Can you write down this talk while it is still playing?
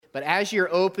But as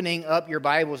you're opening up your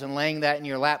Bibles and laying that in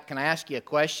your lap, can I ask you a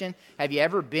question? Have you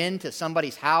ever been to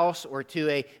somebody's house or to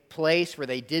a place where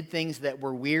they did things that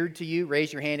were weird to you?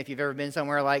 Raise your hand if you've ever been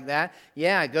somewhere like that.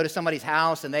 Yeah, go to somebody's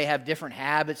house and they have different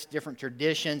habits, different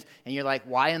traditions, and you're like,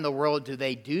 why in the world do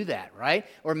they do that, right?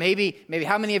 Or maybe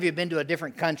how many of you have been to a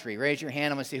different country? Raise your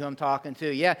hand, I'm going to see who I'm talking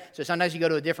to. Yeah, so sometimes you go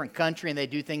to a different country and they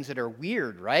do things that are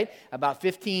weird, right? About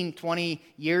 15, 20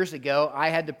 years ago, I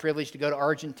had the privilege to go to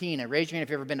Argentina. Raise your hand if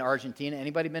you've ever been to Argentina.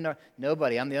 Anybody been to?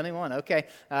 Nobody. I'm the only one. Okay.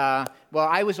 Well,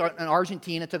 I was in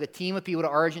Argentina, took a team of people to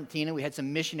Argentina. We had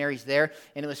some missionaries there,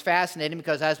 and it was fascinating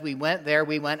because as we went there,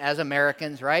 we went as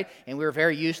Americans, right? And we were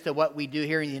very used to what we do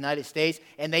here in the United States,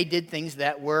 and they did things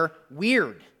that were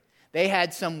weird. They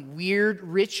had some weird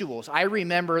rituals. I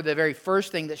remember the very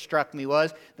first thing that struck me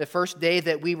was the first day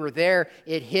that we were there,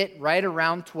 it hit right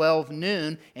around 12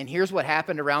 noon, and here's what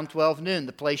happened around 12 noon.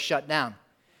 The place shut down.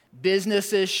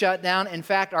 Businesses shut down. In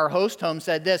fact, our host home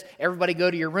said this, everybody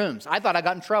go to your rooms. I thought I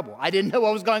got in trouble. I didn't know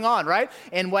what was going on, right?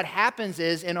 And what happens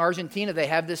is in Argentina, they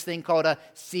have this thing called a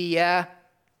siesta.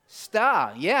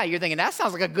 Yeah, you're thinking, that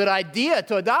sounds like a good idea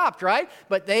to adopt, right?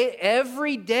 But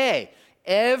every day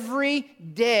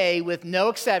with no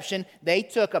exception, they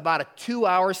took about a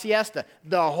 2-hour siesta.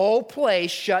 The whole place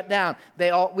shut down.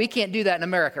 We can't do that in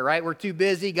America, right? We're too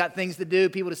busy, got things to do,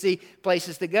 people to see,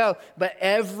 places to go. But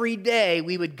every day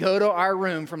we would go to our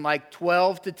room from like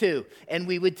 12 to 2 and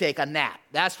we would take a nap.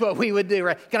 That's what we would do,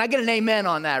 right? Can I get an amen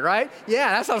on that, right?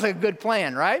 Yeah, that sounds like a good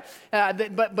plan, right?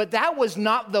 But that was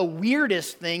not the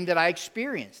weirdest thing that I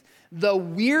experienced. The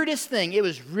weirdest thing, it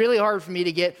was really hard for me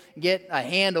to get a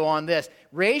handle on this.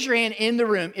 Raise your hand in the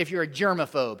room if you're a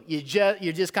germaphobe.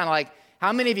 You're just kind of like,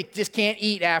 how many of you just can't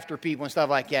eat after people and stuff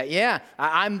like that? Yeah,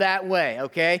 I'm that way,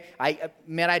 okay? I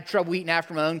had trouble eating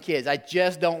after my own kids. I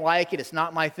just don't like it. It's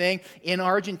not my thing. In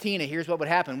Argentina, here's what would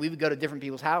happen. We would go to different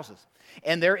people's houses.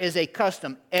 And there is a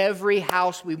custom. Every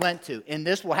house we went to, and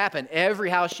this will happen, every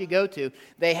house you go to,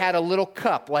 they had a little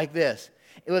cup like this,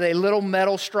 with a little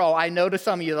metal straw. I know to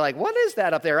some of you, like, what is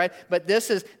that up there, right? But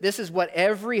this is what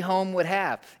every home would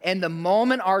have. And the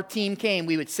moment our team came,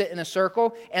 we would sit in a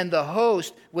circle, and the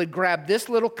host would grab this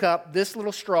little cup, this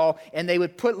little straw, and they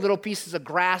would put little pieces of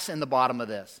grass in the bottom of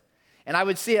this. And I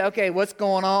would see, okay, what's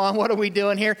going on? What are we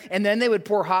doing here? And then they would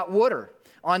pour hot water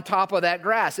on top of that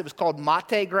grass. It was called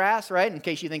mate grass, right? In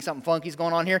case you think something funky's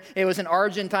going on here. It was an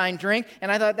Argentine drink,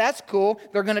 and I thought, that's cool.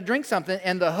 They're going to drink something,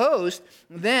 and the host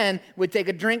then would take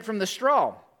a drink from the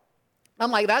straw.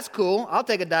 I'm like, that's cool. I'll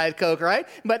take a Diet Coke, right?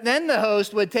 But then the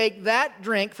host would take that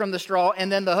drink from the straw,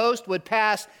 and then the host would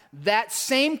pass that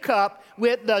same cup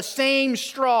with the same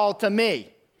straw to me.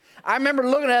 I remember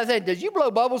looking at it and saying, did you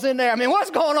blow bubbles in there? I mean, what's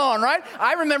going on, right?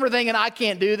 I remember thinking, I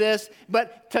can't do this.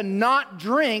 But to not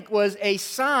drink was a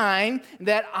sign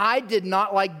that I did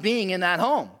not like being in that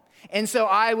home. And so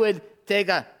I would take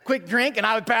a quick drink, and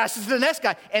I would pass it to the next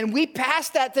guy. And we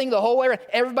passed that thing the whole way around.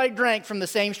 Everybody drank from the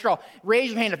same straw. Raise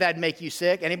your hand if that'd make you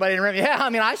sick. Anybody in the room? Yeah, I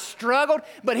mean, I struggled.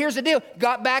 But here's the deal.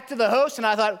 Got back to the host, and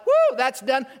I thought, whoo, that's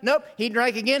done. Nope, he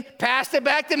drank again, passed it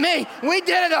back to me. We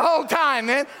did it the whole time,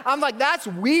 man. I'm like, that's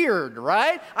weird,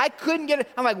 right? I couldn't get it.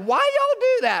 I'm like, why y'all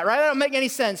do that, right? That don't make any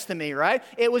sense to me, right?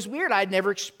 It was weird. I'd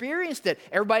never experienced it.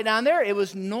 Everybody down there, it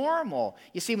was normal.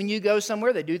 You see, when you go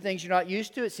somewhere, they do things you're not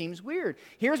used to. It seems weird.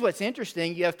 Here's what's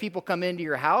interesting. You have people come into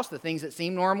your house, the things that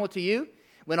seem normal to you,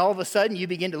 when all of a sudden you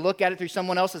begin to look at it through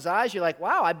someone else's eyes, you're like,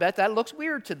 wow, I bet that looks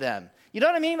weird to them. You know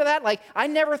what I mean by that? Like, I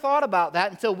never thought about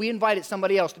that until we invited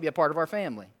somebody else to be a part of our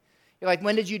family. You're like,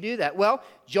 when did you do that? Well,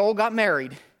 Joel got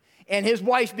married, and his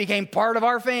wife became part of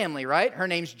our family, right? Her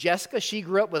name's Jessica. She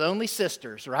grew up with only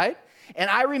sisters, right? And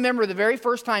I remember the very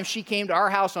first time she came to our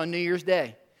house on New Year's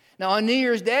Day. Now, on New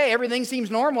Year's Day, everything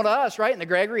seems normal to us, right? In the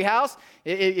Gregory house,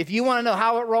 if you want to know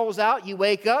how it rolls out, you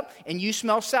wake up and you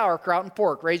smell sauerkraut and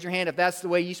pork. Raise your hand if that's the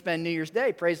way you spend New Year's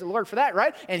Day. Praise the Lord for that,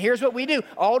 right? And here's what we do.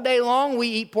 All day long, we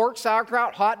eat pork,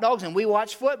 sauerkraut, hot dogs, and we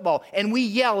watch football. And we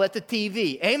yell at the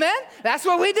TV. Amen? That's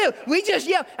what we do. We just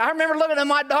yell. I remember looking at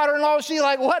my daughter-in-law. She's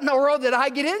like, what in the world did I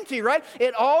get into, right?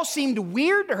 It all seemed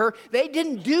weird to her. They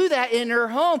didn't do that in her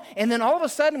home. And then all of a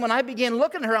sudden, when I began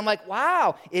looking at her, I'm like,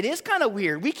 wow, it is kind of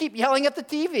weird. We keep yelling at the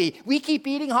TV. We keep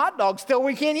eating hot dogs till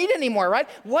we can't eat anymore, right?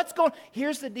 What's going on?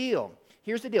 Here's the deal.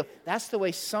 That's the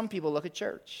way some people look at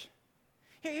church.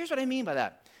 Here's what I mean by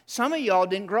that. Some of y'all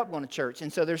didn't grow up going to church,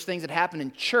 and so there's things that happen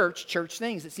in church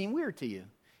things that seem weird to you.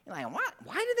 You're like, what?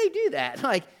 Why do they do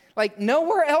that? Like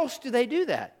nowhere else do they do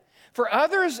that. For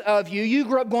others of you, you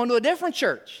grew up going to a different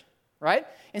church, right?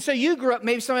 And so you grew up,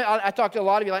 maybe I talked to a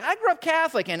lot of you, like, I grew up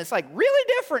Catholic, and it's like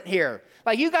really different here.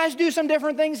 Like, you guys do some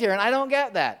different things here, and I don't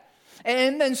get that.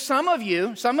 And then some of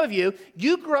you,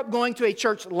 you grew up going to a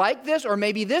church like this or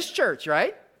maybe this church,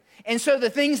 right? And so the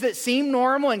things that seem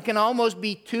normal and can almost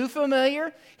be too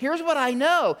familiar, here's what I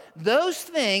know. Those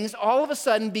things all of a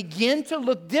sudden begin to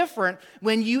look different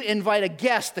when you invite a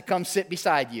guest to come sit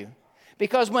beside you.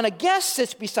 Because when a guest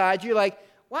sits beside you, you're like,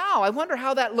 wow, I wonder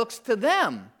how that looks to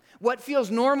them. What feels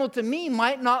normal to me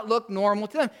might not look normal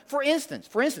to them. For instance,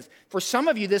 for some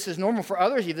of you this is normal. For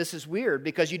others of you this is weird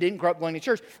because you didn't grow up going to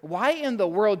church. Why in the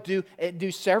world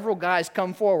do several guys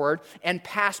come forward and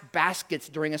pass baskets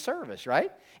during a service,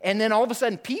 right? And then all of a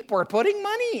sudden people are putting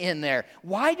money in there.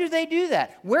 Why do they do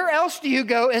that? Where else do you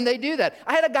go and they do that?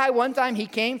 I had a guy one time, he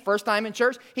came, first time in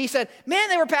church. He said, man,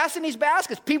 they were passing these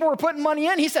baskets. People were putting money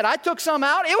in. He said, I took some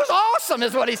out. It was awesome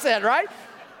is what he said, right?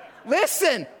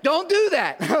 Listen, don't do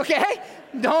that, okay?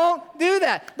 Don't do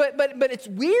that. But it's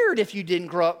weird if you didn't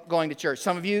grow up going to church.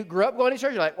 Some of you grew up going to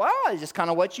church. You're like, wow, it's just kind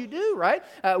of what you do, right?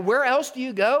 Where else do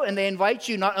you go? And they invite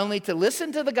you not only to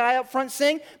listen to the guy up front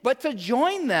sing, but to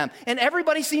join them. And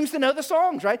everybody seems to know the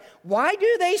songs, right? Why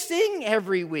do they sing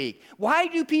every week? Why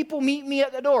do people meet me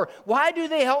at the door? Why do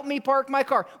they help me park my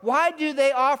car? Why do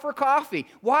they offer coffee?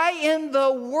 Why in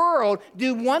the world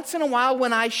do once in a while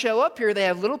when I show up here, they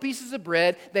have little pieces of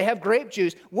bread, they have grape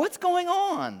juice? What's going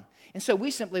on? And so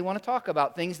we simply want to talk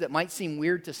about things that might seem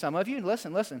weird to some of you.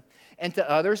 Listen. And to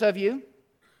others of you,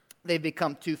 they've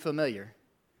become too familiar.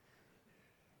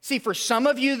 See, for some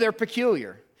of you, they're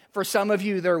peculiar. For some of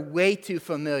you, they're way too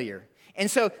familiar. And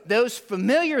so those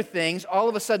familiar things all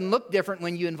of a sudden look different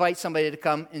when you invite somebody to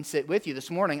come and sit with you.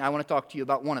 This morning, I want to talk to you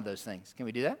about one of those things. Can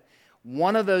we do that?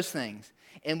 One of those things.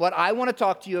 And what I want to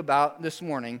talk to you about this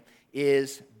morning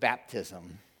is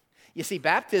baptism. You see,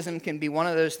 baptism can be one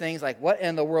of those things like, what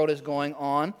in the world is going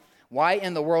on? Why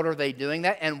in the world are they doing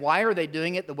that? And why are they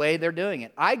doing it the way they're doing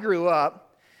it? I grew up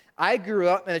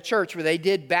in a church where they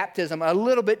did baptism a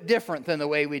little bit different than the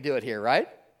way we do it here, right?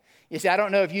 You see, I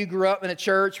don't know if you grew up in a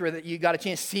church where you got a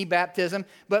chance to see baptism,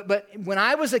 but when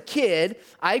I was a kid,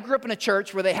 I grew up in a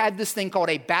church where they had this thing called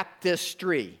a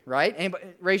baptistry, right? Anybody,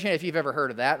 raise your hand if you've ever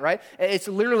heard of that, right? It's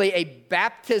literally a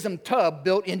baptism tub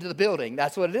built into the building.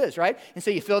 That's what it is, right? And so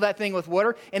you fill that thing with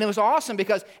water, and it was awesome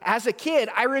because as a kid,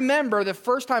 I remember the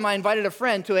first time I invited a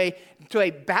friend to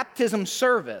a baptism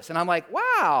service, and I'm like,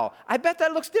 wow, I bet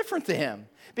that looks different to him.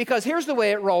 Because here's the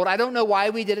way it rolled. I don't know why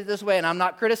we did it this way, and I'm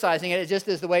not criticizing it. It just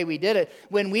is the way we did it.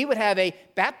 When we would have a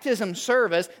baptism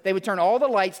service, they would turn all the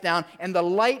lights down, and the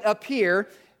light up here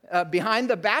behind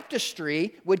the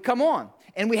baptistry would come on.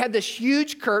 And we had this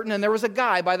huge curtain, and there was a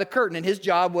guy by the curtain, and his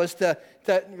job was to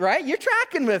right? You're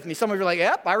tracking with me. Some of you are like,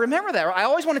 yep, I remember that. I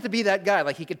always wanted to be that guy.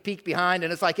 Like he could peek behind,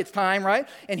 and it's like it's time, right?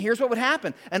 And here's what would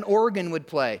happen. An organ would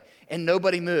play, and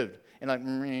nobody moved.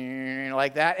 And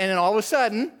like that. And then all of a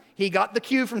sudden, he got the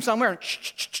cue from somewhere, and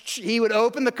he would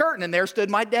open the curtain, and there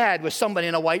stood my dad with somebody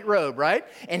in a white robe, right?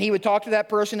 And he would talk to that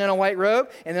person in a white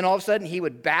robe, and then all of a sudden, he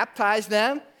would baptize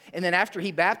them, and then after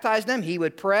he baptized them, he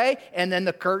would pray, and then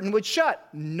the curtain would shut.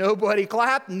 Nobody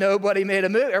clapped, nobody made a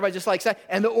move, everybody just like sat,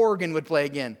 and the organ would play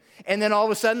again. And then all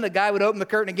of a sudden, the guy would open the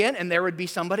curtain again, and there would be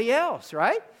somebody else,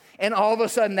 right? And all of a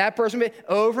sudden, that person would,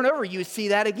 over and over, you would see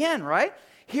that again, right?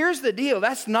 Here's the deal.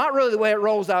 That's not really the way it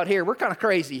rolls out here. We're kind of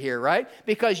crazy here, right?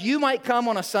 Because you might come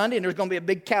on a Sunday and there's going to be a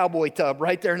big cowboy tub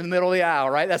right there in the middle of the aisle,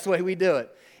 right? That's the way we do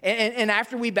it. And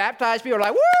after we baptize, people are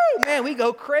like, woo, man, we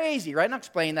go crazy, right? And I'll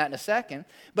explain that in a second.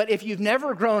 But if you've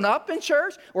never grown up in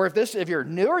church, or if you're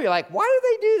newer, you're like, why do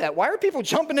they do that? Why are people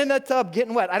jumping in that tub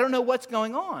getting wet? I don't know what's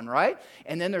going on, right?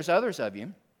 And then there's others of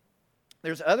you,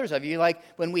 like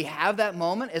when we have that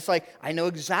moment, it's like, I know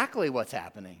exactly what's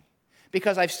happening.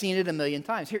 Because I've seen it a million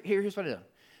times. Here's what I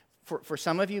do. For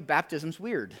some of you, baptism's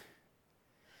weird.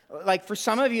 Like for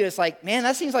some of you, it's like, man,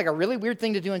 that seems like a really weird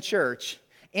thing to do in church.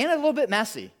 And a little bit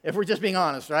messy, if we're just being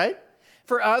honest, right?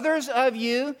 For others of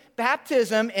you,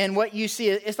 baptism and what you see,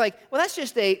 it's like, well, that's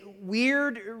just a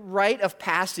weird rite of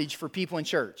passage for people in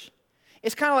church.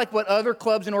 It's kind of like what other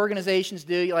clubs and organizations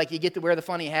do. You get to wear the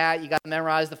funny hat, you got to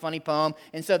memorize the funny poem,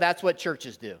 and so that's what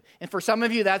churches do. And for some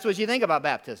of you, that's what you think about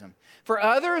baptism. For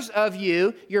others of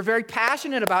you, you're very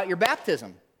passionate about your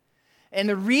baptism. And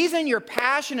the reason you're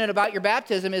passionate about your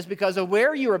baptism is because of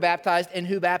where you were baptized and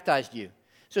who baptized you.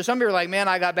 So some of you are like, man,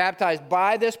 I got baptized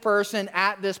by this person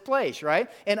at this place, right?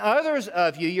 And others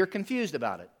of you, you're confused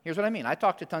about it. Here's what I mean. I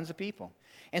talk to tons of people.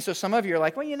 And so some of you are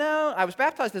like, well, I was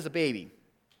baptized as a baby.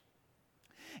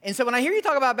 And so when I hear you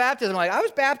talk about baptism, I'm like, I was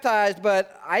baptized,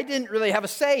 but I didn't really have a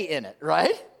say in it,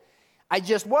 right? I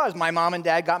just was. My mom and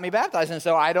dad got me baptized, and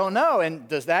so I don't know. And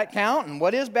does that count? And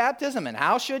what is baptism? And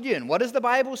how should you? And what does the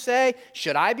Bible say?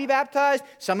 Should I be baptized?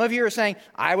 Some of you are saying,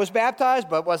 I was baptized,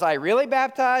 but was I really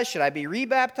baptized? Should I be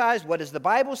rebaptized? What does the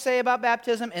Bible say about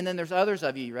baptism? And then there's others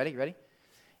of you. You ready?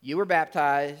 You were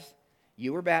baptized,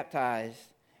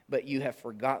 but you have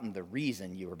forgotten the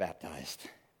reason you were baptized.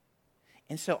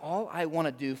 And so all I want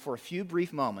to do for a few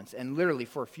brief moments, and literally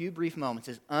for a few brief moments,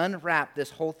 is unwrap this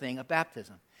whole thing of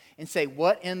baptism and say,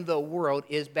 what in the world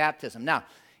is baptism? Now,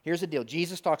 here's the deal.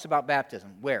 Jesus talks about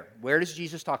baptism. Where? Where does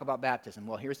Jesus talk about baptism?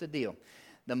 Well, here's the deal.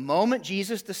 The moment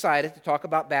Jesus decided to talk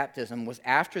about baptism was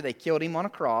after they killed him on a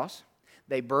cross,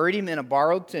 they buried him in a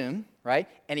borrowed tomb, right?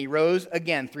 And he rose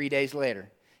again 3 days later.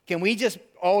 Can we just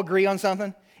all agree on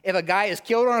something? If a guy is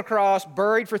killed on a cross,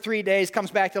 buried for 3 days,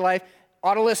 comes back to life,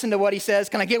 ought to listen to what he says.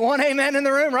 Can I get one amen in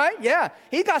the room, right? Yeah,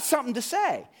 he got something to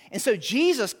say. And so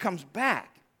Jesus comes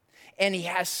back, and he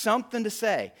has something to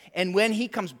say. And when he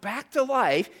comes back to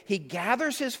life, he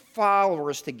gathers his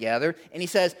followers together, and he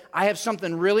says, I have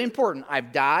something really important.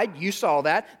 I've died. You saw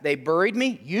that. They buried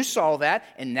me. You saw that.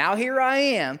 And now here I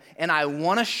am, and I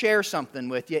want to share something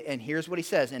with you. And here's what he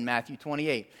says in Matthew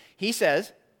 28. He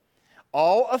says,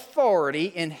 all authority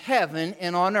in heaven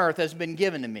and on earth has been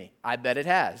given to me. I bet it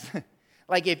has.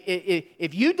 Like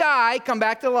if you die, come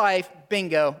back to life,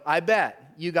 bingo, I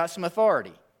bet you got some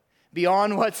authority.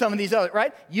 Beyond what some of these other,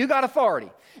 right? You got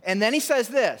authority. And then he says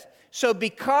this, so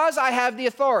because I have the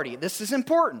authority, this is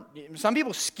important. Some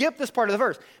people skip this part of the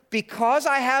verse. Because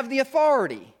I have the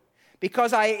authority,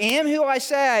 because I am who I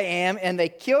say I am, and they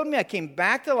killed me, I came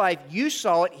back to life, you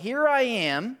saw it, here I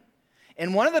am.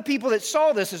 And one of the people that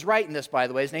saw this is writing this, by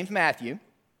the way. His name's Matthew.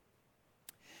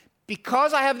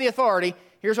 Because I have the authority,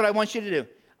 here's what I want you to do.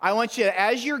 I want you,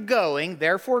 as you're going,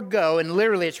 therefore go, and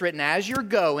literally it's written, as you're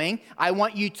going, I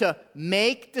want you to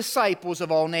make disciples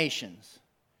of all nations.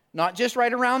 Not just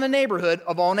right around the neighborhood,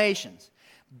 of all nations.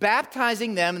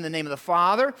 Baptizing them in the name of the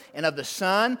Father, and of the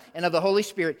Son, and of the Holy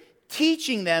Spirit,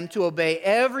 teaching them to obey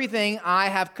everything I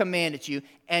have commanded you,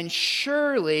 and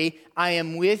surely I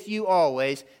am with you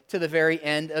always to the very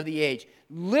end of the age.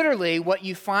 Literally, what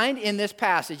you find in this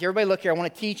passage, everybody look here, I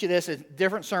want to teach you this, it's a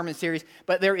different sermon series,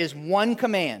 but there is one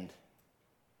command.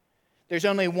 There's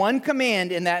only one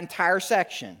command in that entire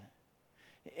section.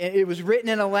 It was written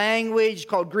in a language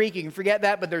called Greek, you can forget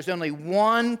that, but there's only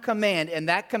one command, and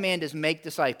that command is make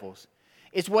disciples.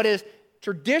 It's what is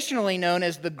traditionally known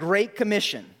as the Great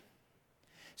Commission.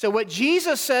 So what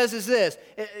Jesus says is this.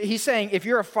 He's saying, if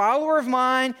you're a follower of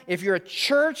mine, if you're a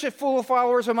church full of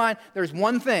followers of mine, there's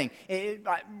one thing.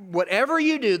 Whatever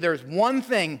you do, there's one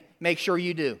thing make sure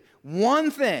you do. One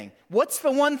thing. What's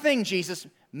the one thing, Jesus?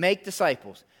 Make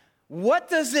disciples. What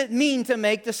does it mean to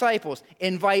make disciples?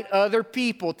 Invite other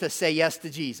people to say yes to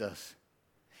Jesus.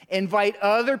 Invite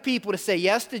other people to say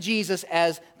yes to Jesus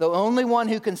as the only one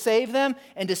who can save them,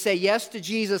 and to say yes to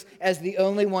Jesus as the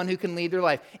only one who can lead their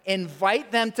life.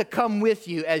 Invite them to come with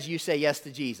you as you say yes to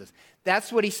Jesus.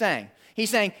 That's what he's saying. He's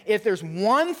saying, if there's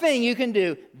one thing you can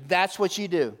do, that's what you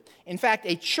do. In fact,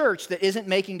 a church that isn't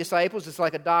making disciples is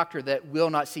like a doctor that will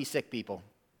not see sick people.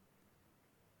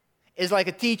 It's like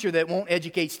a teacher that won't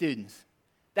educate students.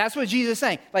 That's what Jesus is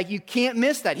saying. Like, you can't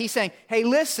miss that. He's saying, hey,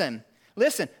 listen,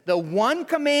 the one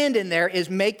command in there is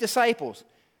make disciples.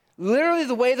 Literally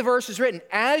the way the verse is written,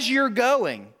 as you're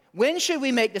going. When should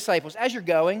we make disciples? As you're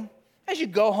going. As you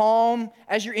go home,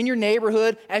 as you're in your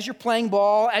neighborhood, as you're playing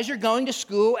ball, as you're going to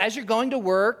school, as you're going to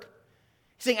work.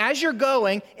 He's saying, as you're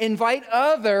going, invite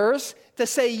others to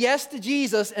say yes to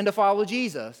Jesus and to follow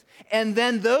Jesus. And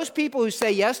then those people who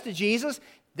say yes to Jesus,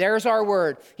 there's our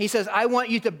word. He says, I want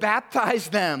you to baptize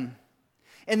them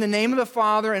in the name of the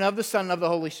Father and of the Son and of the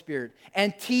Holy Spirit,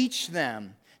 and teach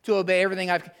them to obey everything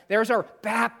there's our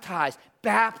baptizing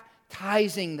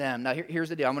them. Now here's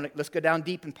the deal. Let's go down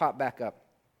deep and pop back up.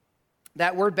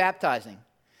 That word baptizing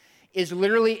is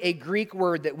literally a Greek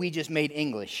word that we just made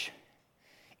English.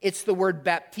 It's the word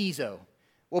baptizo.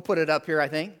 We'll put it up here, I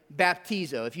think.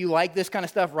 Baptizo. If you like this kind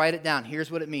of stuff, write it down.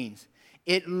 Here's what it means.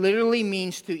 It literally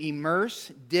means to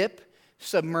immerse, dip,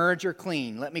 submerge, or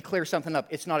clean. Let me clear something up.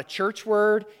 It's not a church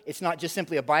word. It's not just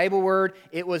simply a Bible word.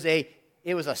 It was a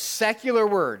secular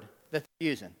word that they're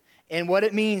using. And what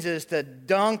it means is to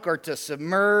dunk or to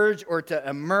submerge or to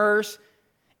immerse.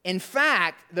 In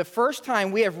fact, the first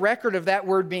time we have record of that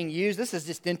word being used, this is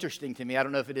just interesting to me. I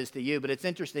don't know if it is to you, but it's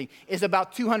interesting, is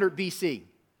about 200 BC.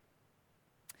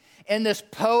 And this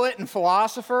poet and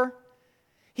philosopher,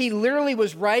 he literally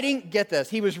was writing, get this,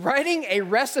 he was writing a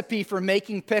recipe for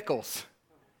making pickles.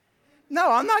 No,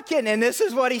 I'm not kidding. And this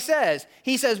is what he says.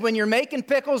 He says, when you're making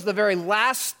pickles, the very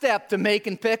last step to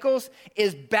making pickles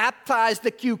is baptize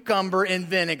the cucumber in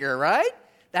vinegar, right?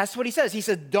 That's what he says. He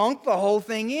says, dunk the whole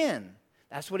thing in.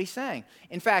 That's what he's saying.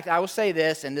 In fact, I will say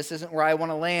this, and this isn't where I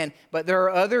want to land, but there are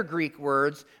other Greek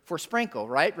words for sprinkle,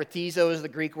 right? Retizo is the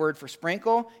Greek word for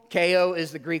sprinkle. Keo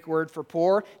is the Greek word for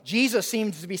pour. Jesus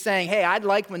seems to be saying, hey, I'd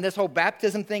like when this whole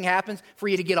baptism thing happens for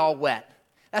you to get all wet.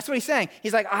 That's what he's saying.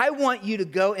 He's like, I want you to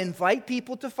go invite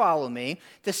people to follow me,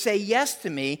 to say yes to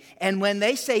me. And when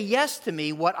they say yes to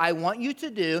me, what I want you to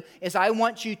do is I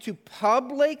want you to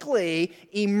publicly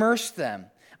immerse them.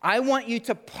 I want you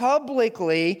to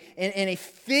publicly, in a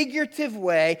figurative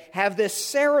way, have this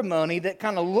ceremony that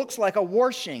kind of looks like a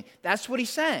washing. That's what he's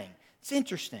saying. It's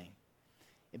interesting.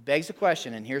 It begs the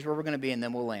question, and here's where we're going to be, and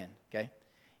then we'll land, okay?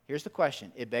 Here's the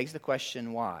question. It begs the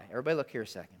question, why? Everybody look here a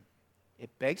second.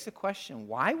 It begs the question,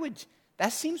 why would,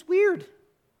 that seems weird.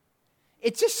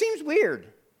 It just seems weird.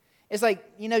 It's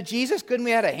like, Jesus, couldn't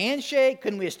we have had a handshake?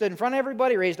 Couldn't we have stood in front of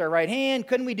everybody, raised our right hand?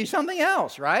 Couldn't we do something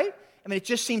else, right? I mean, it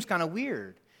just seems kind of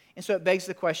weird. And so it begs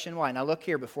the question, why? Now look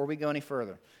here, before we go any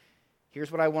further.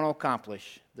 Here's what I want to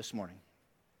accomplish this morning.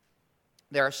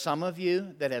 There are some of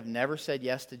you that have never said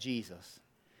yes to Jesus.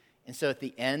 And so at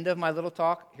the end of my little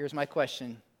talk, here's my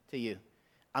question to you.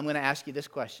 I'm going to ask you this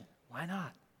question. Why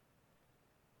not?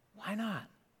 Why not?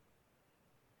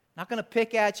 Not going to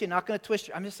pick at you, not going to twist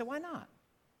you. I'm just saying, why not?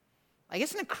 Like,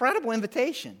 it's an incredible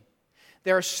invitation.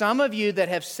 There are some of you that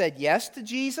have said yes to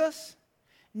Jesus,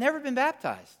 never been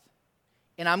baptized.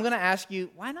 And I'm going to ask you,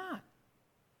 why not?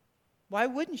 Why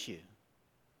wouldn't you?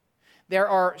 There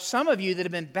are some of you that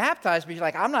have been baptized, but you're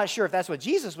like, I'm not sure if that's what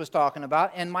Jesus was talking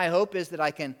about, and my hope is that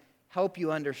I can help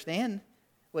you understand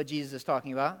what Jesus is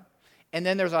talking about. And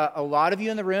then there's a lot of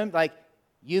you in the room, like,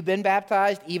 you've been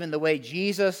baptized even the way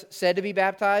Jesus said to be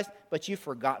baptized, but you've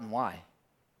forgotten why.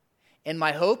 And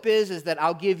my hope is that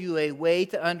I'll give you a way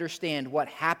to understand what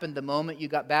happened the moment you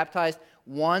got baptized.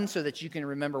 One, so that you can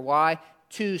remember why.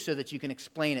 Two, so that you can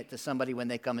explain it to somebody when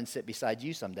they come and sit beside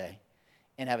you someday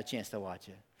and have a chance to watch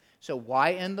it. So why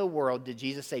in the world did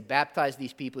Jesus say, baptize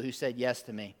these people who said yes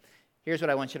to me? Here's what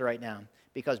I want you to write down.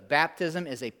 Because baptism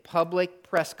is a public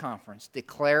press conference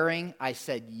declaring I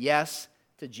said yes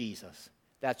to Jesus.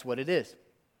 That's what it is.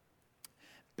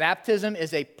 Baptism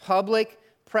is a public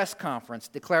press conference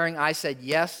declaring I said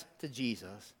yes to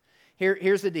Jesus.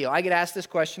 Here's the deal. I get asked this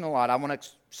question a lot.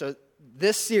 So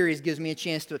this series gives me a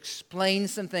chance to explain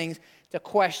some things to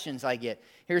questions I get.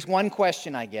 Here's one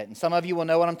question I get, and some of you will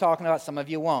know what I'm talking about, some of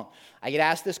you won't. I get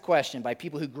asked this question by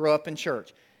people who grew up in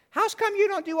church. How's come you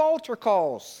don't do altar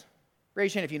calls?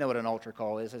 Raise your hand if you know what an altar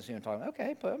call is. That's what I'm talking about.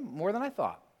 Okay, but more than I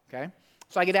thought, okay?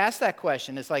 So I get asked that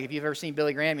question. It's like if you've ever seen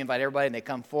Billy Graham, you invite everybody and they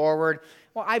come forward.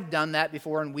 Well, I've done that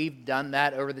before, and we've done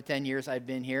that over the 10 years I've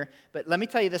been here. But let me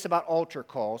tell you this about altar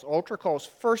calls. Altar calls,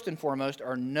 first and foremost,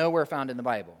 are nowhere found in the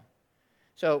Bible.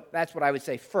 So that's what I would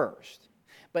say first.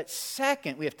 But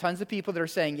second, we have tons of people that are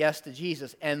saying yes to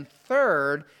Jesus. And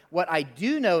third, what I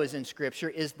do know is in Scripture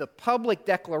is the public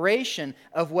declaration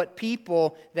of what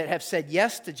people that have said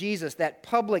yes to Jesus, that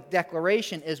public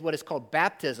declaration is what is called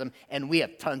baptism, and we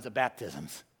have tons of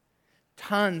baptisms.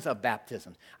 Tons of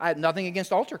baptisms. I have nothing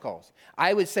against altar calls.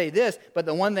 I would say this, but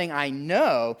the one thing I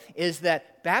know is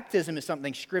that baptism is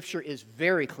something Scripture is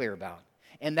very clear about.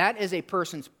 And that is a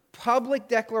person's public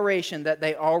declaration that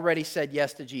they already said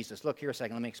yes to Jesus. Look here a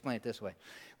second. Let me explain it this way.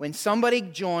 When somebody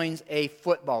joins a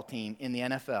football team in the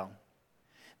NFL,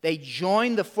 they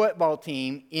join the football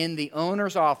team in the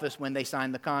owner's office when they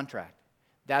sign the contract.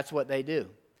 That's what they do.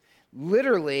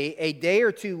 Literally, a day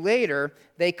or two later,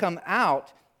 they come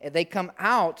out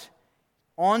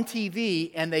on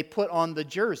TV and they put on the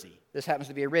jersey. This happens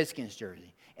to be a Redskins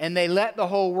jersey. And they let the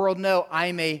whole world know,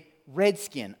 I'm a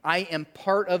Redskin. I am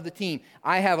part of the team.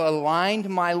 I have aligned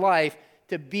my life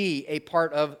to be a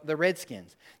part of the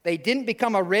Redskins. They didn't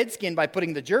become a Redskin by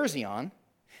putting the jersey on.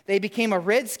 They became a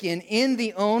Redskin in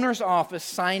the owner's office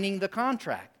signing the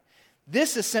contract.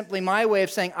 This is simply my way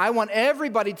of saying I want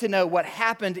everybody to know what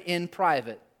happened in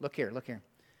private. Look here, look here.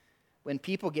 When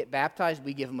people get baptized,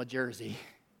 we give them a jersey.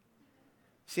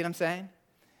 See what I'm saying?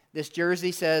 This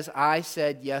jersey says, I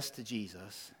said yes to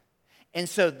Jesus. And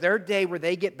so their day where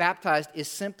they get baptized is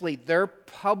simply their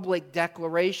public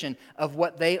declaration of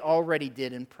what they already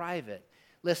did in private.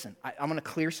 Listen, I'm going to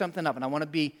clear something up, and I want to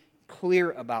be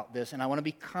clear about this, and I want to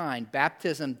be kind.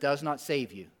 Baptism does not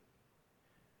save you.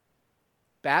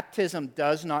 Baptism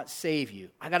does not save you.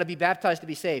 I got to be baptized to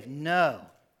be saved. No,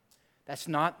 that's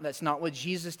not what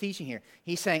Jesus is teaching here.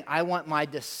 He's saying, I want my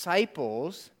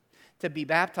disciples to be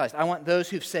baptized. I want those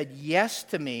who've said yes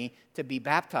to me to be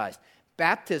baptized.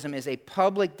 Baptism is a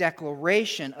public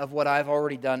declaration of what I've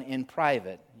already done in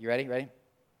private. You ready? Ready?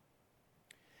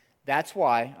 That's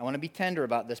why, I want to be tender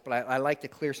about this, but I like to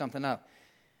clear something up.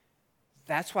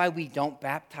 That's why we don't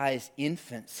baptize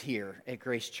infants here at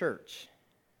Grace Church.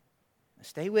 Now,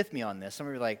 stay with me on this. Some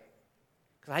of you are like,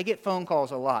 because I get phone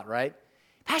calls a lot, right?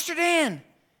 Pastor Dan,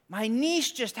 my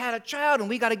niece just had a child and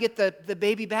we got to get the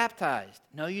baby baptized.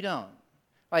 No, you don't.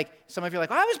 Like, some of you are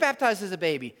like, I was baptized as a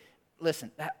baby.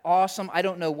 Listen, that's awesome. I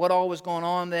don't know what all was going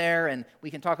on there, and we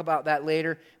can talk about that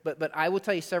later. But I will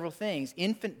tell you several things.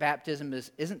 Infant baptism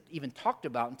isn't even talked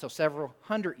about until several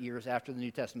hundred years after the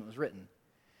New Testament was written.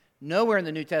 Nowhere in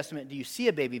the New Testament do you see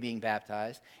a baby being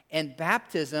baptized. And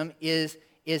baptism is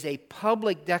a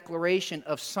public declaration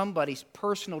of somebody's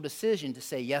personal decision to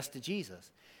say yes to Jesus.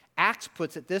 Acts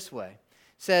puts it this way.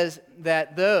 Says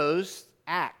that those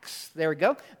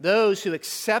who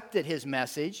accepted his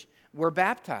message were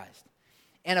baptized.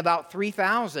 And about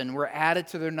 3,000 were added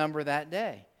to their number that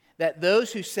day. That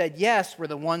those who said yes were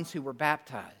the ones who were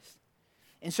baptized.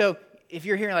 And so if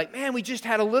you're hearing like, man, we just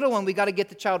had a little one, we got to get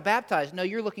the child baptized. No,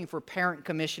 you're looking for parent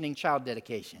commissioning child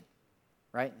dedication.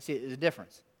 Right? See, there's a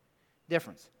difference.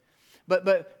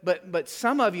 But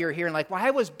some of you are hearing like, well, I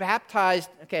was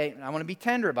baptized. Okay, I want to be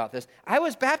tender about this. I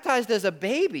was baptized as a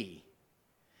baby.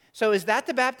 So is that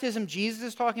the baptism Jesus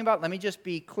is talking about? Let me just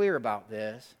be clear about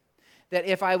this. That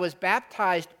if I was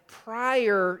baptized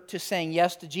prior to saying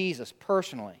yes to Jesus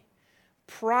personally,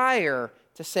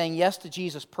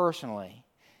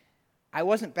 I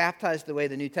wasn't baptized the way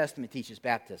the New Testament teaches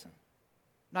baptism.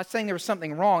 I'm not saying there was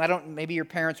something wrong. Maybe your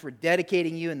parents were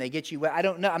dedicating you and they get you wet. I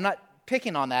don't know. I'm not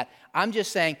picking on that. I'm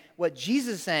just saying what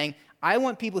Jesus is saying, I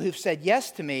want people who've said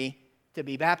yes to me to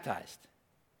be baptized,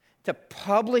 to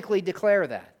publicly declare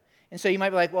that. And so you might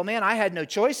be like, well, man, I had no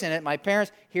choice in it. My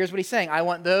parents, here's what he's saying. I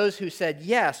want those who said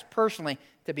yes personally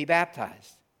to be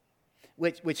baptized,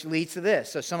 which leads to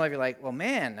this. So some of you are like, well,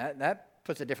 man, that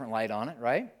puts a different light on it,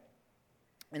 right?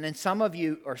 And then some of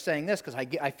you are saying this because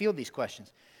I field these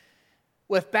questions.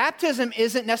 Well, if baptism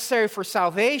isn't necessary for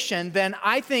salvation, then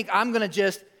I think I'm going to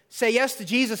just say yes to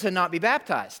Jesus and not be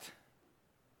baptized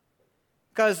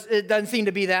because it doesn't seem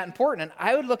to be that important. And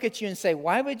I would look at you and say,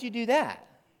 why would you do that?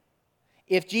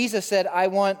 If Jesus said, I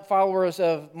want followers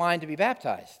of mine to be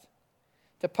baptized,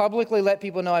 to publicly let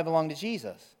people know I belong to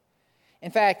Jesus.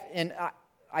 In fact, and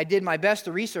I did my best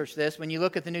to research this, when you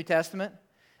look at the New Testament,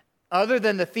 other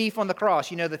than the thief on the cross,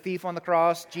 you know the thief on the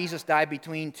cross, Jesus died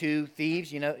between two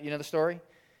thieves, you know the story?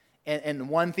 And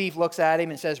one thief looks at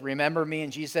him and says, remember me,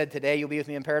 and Jesus said, today you'll be with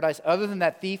me in paradise. Other than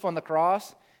that thief on the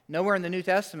cross, nowhere in the New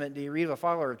Testament do you read of a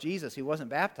follower of Jesus who wasn't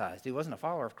baptized, who wasn't a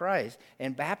follower of Christ,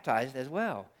 and baptized as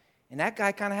well. And that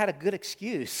guy kind of had a good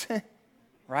excuse,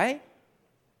 right?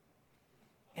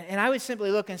 And I would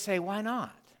simply look and say, why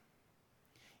not?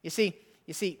 You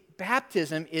see,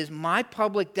 baptism is my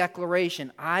public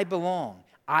declaration. I belong.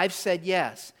 I've said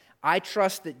yes. I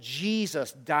trust that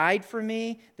Jesus died for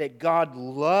me, that God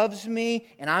loves me,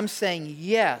 and I'm saying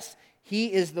yes,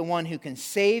 He is the one who can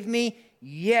save me.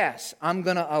 Yes, I'm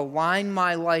going to align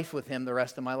my life with Him the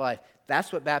rest of my life.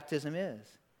 That's what baptism is.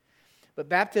 But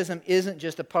baptism isn't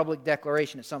just a public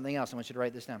declaration. It's something else. I want you to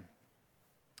write this down.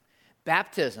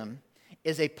 Baptism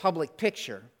is a public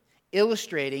picture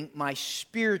illustrating my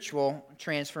spiritual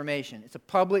transformation. It's a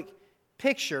public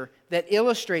picture that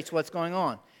illustrates what's going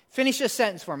on. Finish this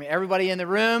sentence for me. Everybody in the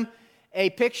room, a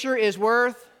picture is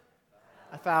worth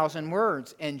 1,000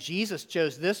 words. And Jesus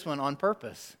chose this one on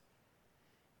purpose.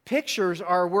 Pictures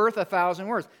are worth 1,000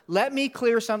 words. Let me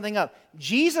clear something up.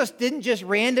 Jesus didn't just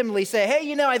randomly say,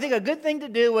 hey, I think a good thing to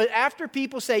do was after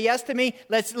people say yes to me,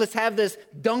 let's have this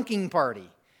dunking party.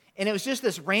 And it was just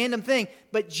this random thing.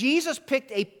 But Jesus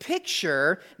picked a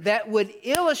picture that would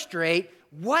illustrate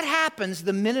what happens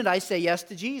the minute I say yes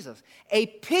to Jesus. A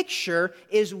picture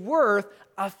is worth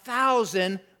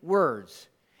 1,000 words.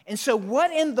 And so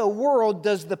what in the world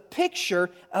does the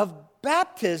picture of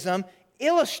baptism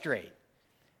illustrate?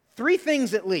 Three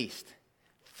things at least.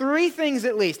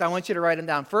 I want you to write them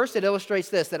down. First, it illustrates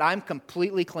this, that I'm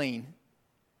completely clean.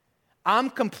 I'm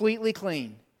completely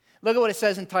clean. Look at what it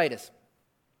says in Titus.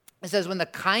 It says, when the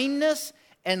kindness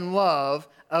and love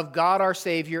of God our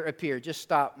Savior appeared. Just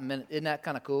stop a minute. Isn't that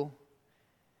kind of cool?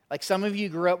 Like some of you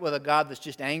grew up with a God that's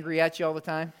just angry at you all the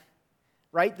time.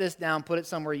 Write this down. Put it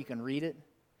somewhere you can read it.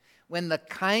 When the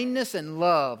kindness and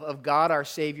love of God our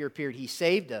Savior appeared, He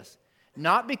saved us.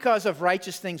 Not because of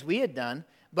righteous things we had done,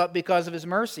 but because of His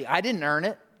mercy. I didn't earn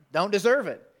it. Don't deserve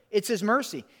it. It's His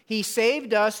mercy. He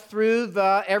saved us through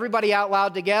everybody out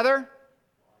loud together.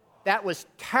 That was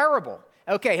terrible.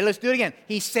 Okay, let's do it again.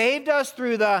 He saved us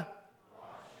through the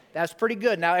That's pretty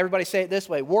good. Now everybody say it this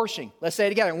way, washing. Let's say it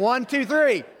together. 1, 2,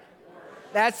 3.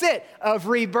 That's it. Of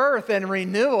rebirth and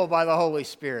renewal by the Holy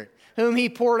Spirit, whom he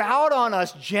poured out on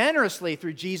us generously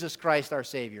through Jesus Christ our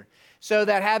Savior, so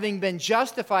that having been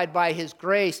justified by his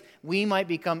grace, we might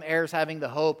become heirs having the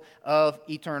hope of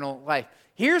eternal life.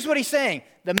 Here's what he's saying.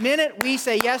 The minute we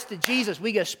say yes to Jesus,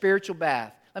 we get a spiritual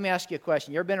bath. Let me ask you a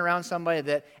question. You ever been around somebody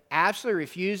that absolutely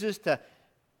refuses to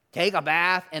take a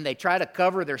bath and they try to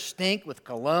cover their stink with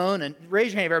cologne? And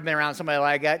raise your hand if you've ever been around somebody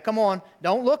like that. Come on,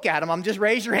 don't look at them.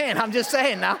 Raise your hand. I'm just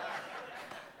saying now.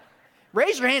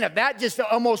 Raise your hand if that just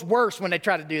almost worse when they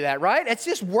try to do that, right? It's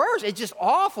just worse. It's just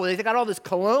awful. They got all this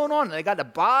cologne on. They got the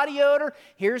body odor.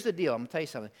 Here's the deal. I'm going to tell you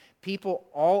something. People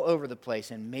all over the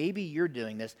place, and maybe you're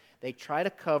doing this, they try to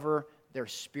cover their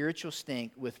spiritual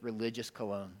stink with religious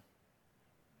cologne.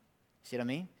 See what I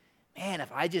mean? Man,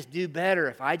 if I just do better,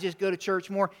 if I just go to church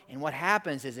more, and what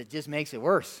happens is it just makes it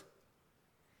worse.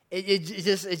 It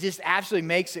just absolutely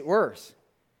makes it worse.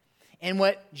 And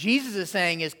what Jesus is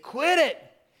saying is, quit it.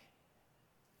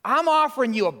 I'm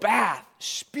offering you a bath,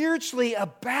 spiritually a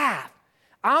bath.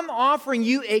 I'm offering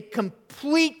you a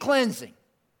complete cleansing.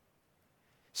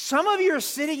 Some of you are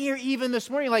sitting here even this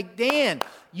morning like, Dan,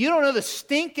 you don't know the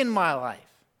stink in my life.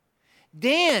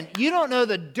 Dan, you don't know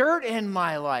the dirt in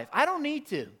my life. I don't need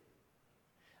to.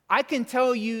 I can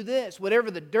tell you this, whatever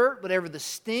the dirt, whatever the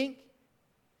stink,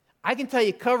 I can tell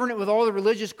you covering it with all the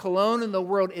religious cologne in the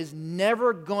world is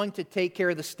never going to take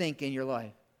care of the stink in your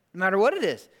life, no matter what it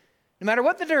is. No matter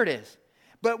what the dirt is.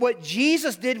 But what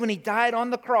Jesus did when he died on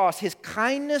the cross, his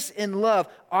kindness and love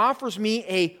offers me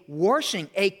a washing,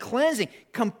 a cleansing,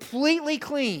 completely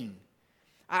clean.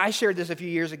 I shared this a few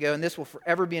years ago, and this will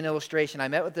forever be an illustration. I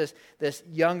met with this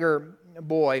younger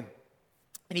boy,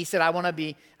 and he said,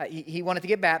 he wanted to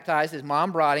get baptized. His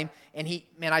mom brought him, and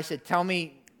I said, tell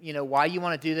me, why you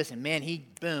want to do this? And man, he,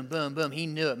 boom, boom, boom, he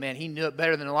knew it, man. He knew it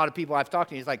better than a lot of people I've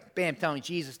talked to. He's like, bam, telling me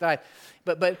Jesus died.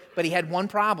 But he had one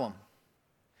problem.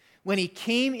 When he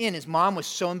came in, his mom was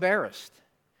so embarrassed.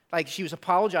 Like she was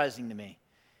apologizing to me.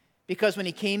 Because when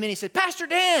he came in, he said, Pastor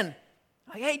Dan.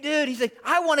 I'm like, hey, dude. He's like,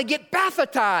 I want to get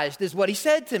baptized, is what he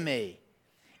said to me.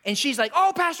 And she's like,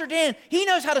 oh, Pastor Dan, he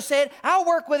knows how to say it. I'll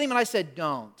work with him. And I said,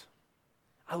 don't.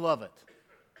 I love it.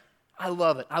 I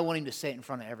love it. I want him to say it in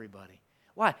front of everybody.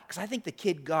 Why? Because I think the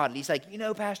kid got it. He's like,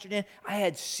 Pastor Dan, I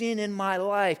had sin in my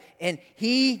life, and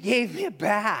he gave me a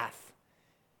bath.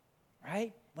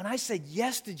 Right? When I said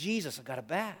yes to Jesus, I got a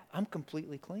bath. I'm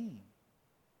completely clean.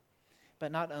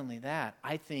 But not only that,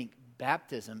 I think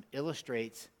baptism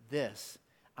illustrates this.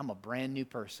 I'm a brand new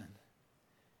person.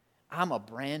 I'm a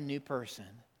brand new person.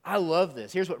 I love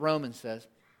this. Here's what Romans says.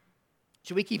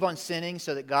 Should we keep on sinning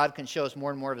so that God can show us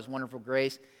more and more of his wonderful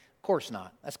grace? Of course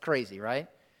not. That's crazy, right?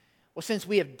 Well, since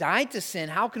we have died to sin,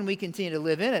 how can we continue to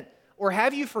live in it? Or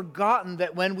have you forgotten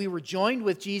that when we were joined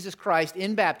with Jesus Christ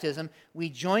in baptism, we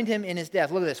joined him in his death?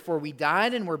 Look at this. For we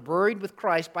died and were buried with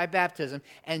Christ by baptism,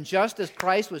 and just as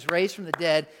Christ was raised from the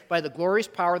dead by the glorious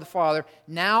power of the Father,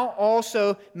 we now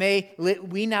also may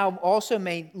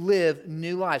live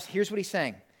new lives. Here's what he's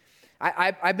saying.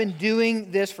 I've been doing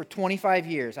this for 25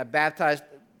 years. I've baptized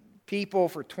people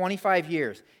for 25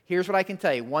 years. Here's what I can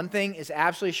tell you. One thing is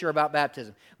absolutely sure about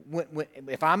baptism.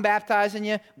 If I'm baptizing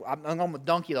you, I'm going to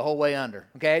dunk you the whole way under.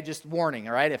 Okay, just warning.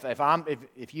 All right,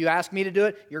 if you ask me to do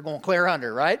it, you're going to clear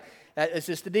under. Right? It's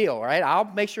just the deal. All right, I'll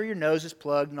make sure your nose is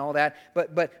plugged and all that.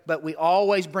 But we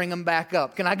always bring them back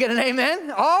up. Can I get an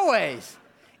amen? Always.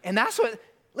 And that's what.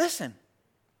 Listen.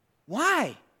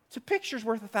 Why? It's a picture's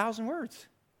worth 1,000 words.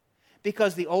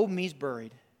 Because the old me's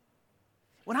buried.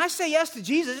 When I say yes to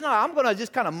Jesus, I'm going to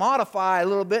just kind of modify a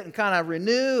little bit and kind of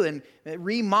renew and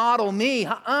remodel me.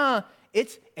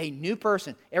 It's a new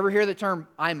person. Ever hear the term,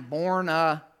 I'm born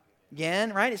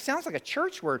again, right? It sounds like a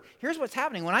church word. Here's what's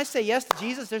happening. When I say yes to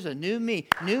Jesus, there's a new me,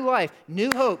 new life,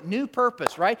 new hope, new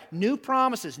purpose, right? New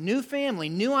promises, new family,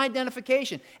 new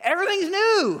identification. Everything's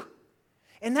new.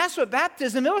 And that's what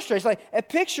baptism illustrates. Like a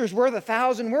picture's worth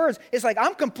 1,000 words. It's like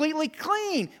I'm completely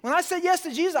clean. When I said yes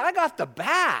to Jesus, I got the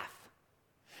bath.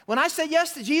 When I said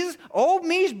yes to Jesus, old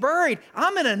me's buried.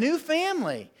 I'm in a new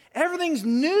family. Everything's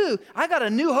new. I got a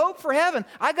new hope for heaven.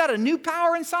 I got a new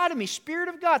power inside of me, Spirit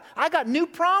of God. I got new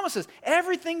promises.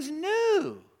 Everything's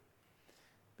new.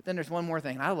 But then there's one more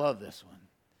thing. I love this one.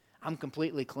 I'm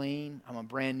completely clean. I'm a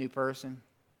brand new person.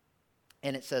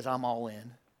 And it says I'm all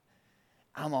in.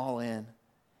 I'm all in.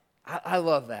 I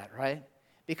love that, right?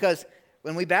 Because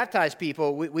when we baptize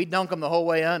people, we dunk them the whole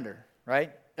way under,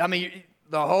 right? I mean,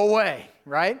 the whole way,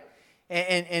 right?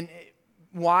 And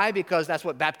why? Because that's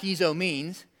what baptizo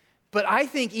means. But I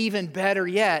think even better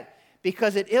yet,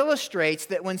 because it illustrates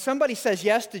that when somebody says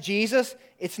yes to Jesus,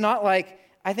 it's not like,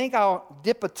 I think I'll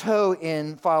dip a toe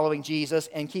in following Jesus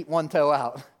and keep one toe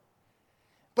out.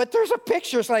 But there's a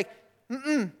picture. It's like,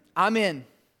 I'm in.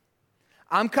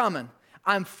 I'm coming.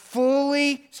 I'm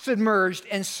fully submerged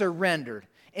and surrendered.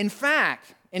 In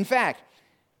fact,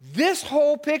 this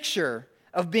whole picture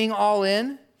of being all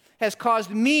in has caused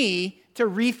me to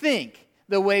rethink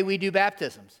the way we do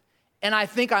baptisms. And I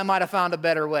think I might have found a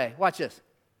better way. Watch this.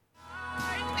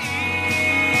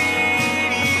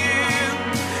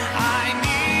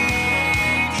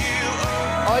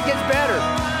 Oh, it gets better.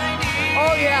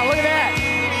 Oh, yeah, look at that.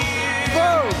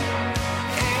 Boom.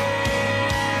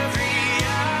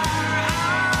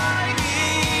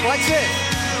 Watch this.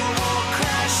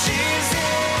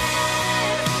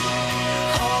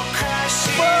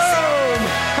 Boom.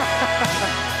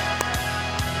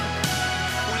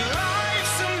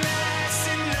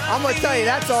 I'm going to tell you,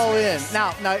 that's all in.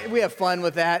 Now, we have fun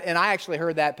with that, and I actually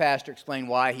heard that pastor explain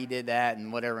why he did that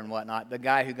and whatever and whatnot. The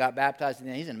guy who got baptized,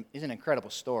 he's an incredible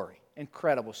story.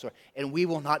 Incredible story. And we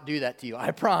will not do that to you,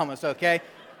 I promise, okay?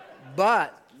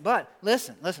 But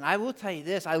listen, I will tell you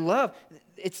this.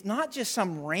 It's not just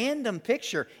some random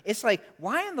picture. It's like,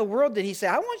 why in the world did he say,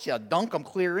 I want you to dunk them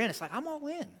clear in? It's like, I'm all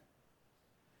in.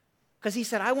 Because he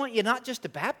said, I want you not just to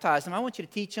baptize them, I want you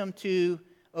to teach them to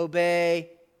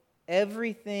obey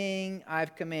everything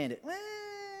I've commanded. Well,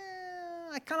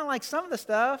 I kind of like some of the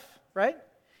stuff, right?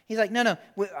 He's like, no,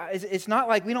 it's not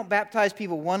like we don't baptize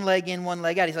people one leg in, one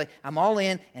leg out. He's like, I'm all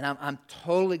in, and I'm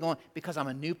totally going, because I'm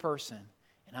a new person,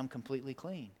 and I'm completely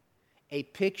clean. A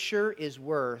picture is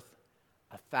worth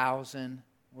 1,000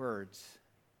 words.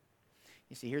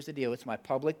 You see, here's the deal. It's my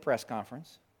public press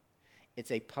conference.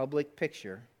 It's a public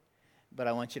picture, but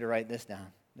I want you to write this down.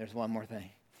 There's one more thing.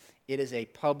 It is a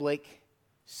public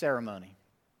ceremony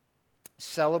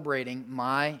celebrating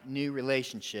my new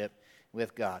relationship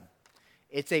with God.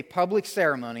 It's a public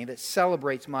ceremony that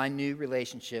celebrates my new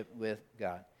relationship with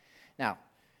God. Now,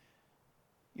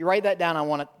 you write that down. I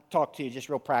want to talk to you just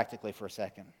real practically for a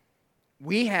second.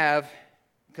 We have,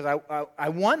 because I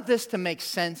want this to make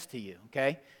sense to you,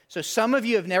 okay? So some of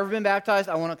you have never been baptized.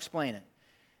 I want to explain it.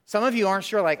 Some of you aren't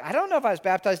sure, like, I don't know if I was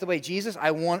baptized the way Jesus.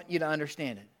 I want you to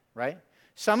understand it, right?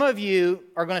 Some of you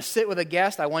are going to sit with a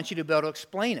guest. I want you to be able to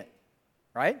explain it,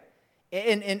 right?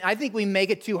 And I think we make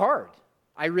it too hard.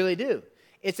 I really do.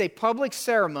 It's a public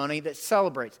ceremony that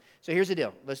celebrates. So here's the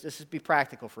deal. Let's just be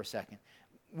practical for a second.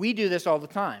 We do this all the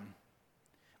time.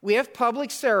 We have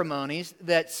public ceremonies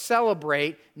that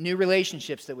celebrate new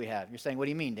relationships that we have. You're saying, what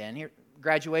do you mean, Dan? Here,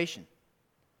 graduation.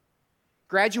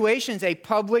 Graduation is a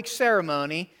public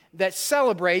ceremony that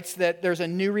celebrates that there's a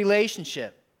new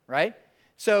relationship, right?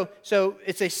 So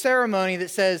it's a ceremony that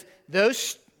says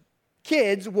those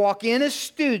kids walk in as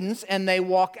students and they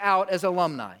walk out as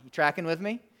alumni. You tracking with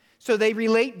me? So they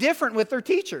relate different with their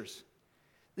teachers.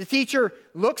 The teacher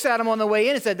looks at them on the way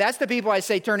in and said, that's the people I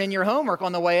say turn in your homework.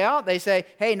 On the way out, they say,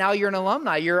 hey, now you're an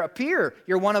alumni. You're a peer.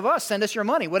 You're one of us. Send us your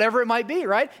money. Whatever it might be,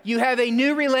 right? You have a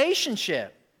new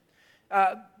relationship.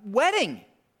 Wedding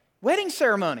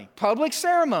ceremony, public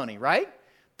ceremony, right?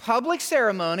 Public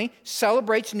ceremony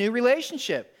celebrates new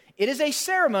relationship. It is a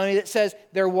ceremony that says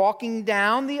they're walking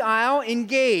down the aisle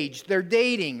engaged. They're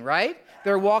dating, right?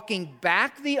 They're walking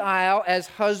back the aisle as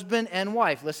husband and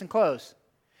wife. Listen close.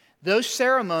 Those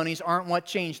ceremonies aren't what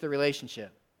changed the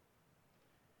relationship.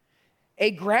 A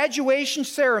graduation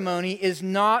ceremony is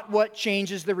not what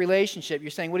changes the relationship. You're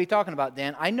saying, what are you talking about,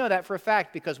 Dan? I know that for a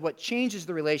fact, because what changes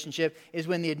the relationship is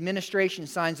when the administration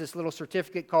signs this little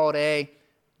certificate called a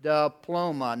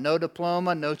diploma. No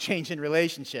diploma, no change in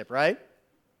relationship, right?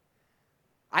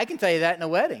 I can tell you that in a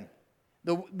wedding.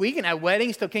 We can have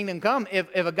weddings till kingdom come. If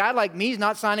a guy like me is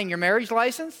not signing your marriage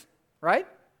license, right?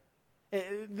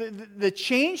 The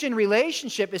change in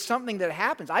relationship is something that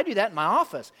happens. I do that in my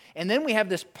office. And then we have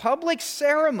this public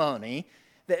ceremony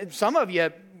that some of you,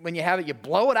 when you have it, you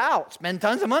blow it out, spend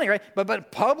tons of money, right?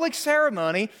 But public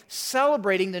ceremony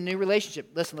celebrating the new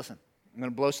relationship. Listen. I'm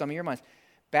going to blow some of your minds.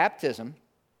 Baptism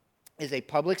is a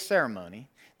public ceremony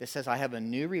that says I have a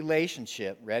new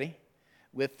relationship, ready?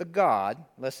 With the God,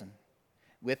 listen,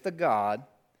 with the God,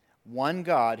 one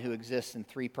God who exists in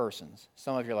three persons.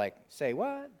 Some of you are like, say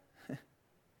what?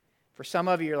 For some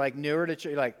of you, you're like newer to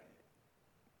church, you're like,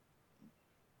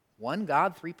 one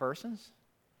God, three persons?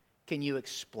 Can you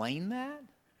explain that?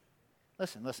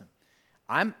 Listen.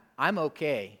 I'm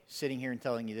okay sitting here and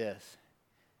telling you this,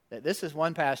 that this is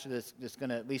one pastor that's going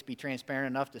to at least be transparent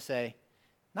enough to say,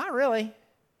 not really.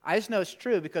 I just know it's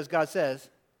true because God says.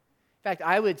 In fact,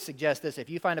 I would suggest this. If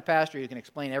you find a pastor who can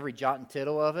explain every jot and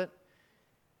tittle of it,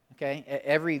 okay,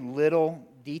 every little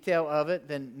detail of it,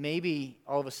 then maybe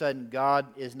all of a sudden God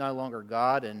is no longer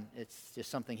God and it's just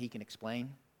something he can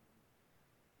explain.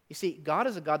 You see, God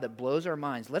is a God that blows our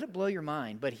minds. Let it blow your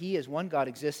mind. But he is one God,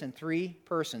 exists in three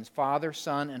persons, Father,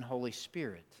 Son, and Holy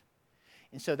Spirit.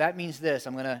 And so that means this.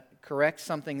 I'm going to correct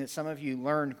something that some of you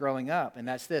learned growing up, and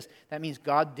that's this. That means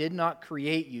God did not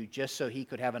create you just so he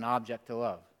could have an object to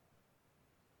love.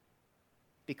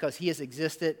 Because he has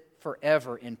existed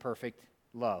forever in perfect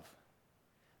love.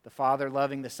 The Father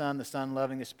loving the Son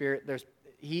loving the Spirit.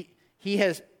 He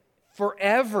has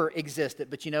forever existed.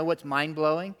 But you know what's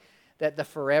mind-blowing? That the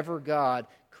forever God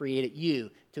created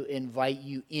you to invite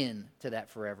you in to that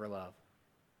forever love.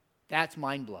 That's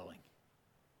mind-blowing.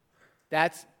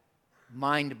 That's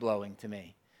mind-blowing to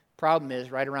me. Problem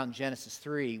is, right around Genesis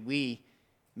 3,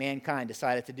 mankind,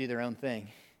 decided to do their own thing.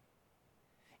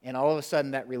 And all of a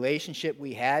sudden, that relationship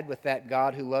we had with that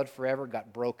God who loved forever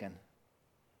got broken.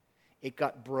 It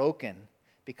got broken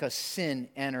because sin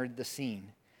entered the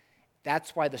scene.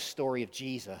 That's why the story of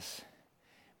Jesus.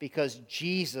 Because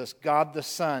Jesus, God the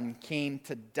Son, came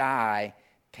to die,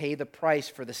 pay the price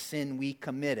for the sin we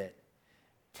committed.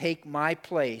 Take my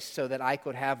place so that I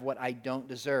could have what I don't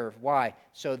deserve. Why?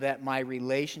 So that my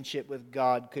relationship with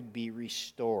God could be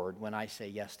restored when I say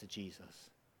yes to Jesus.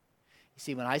 You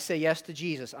see, when I say yes to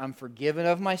Jesus, I'm forgiven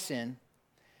of my sin.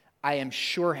 I am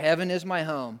sure heaven is my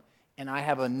home. And I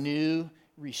have a new,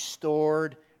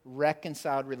 restored,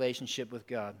 reconciled relationship with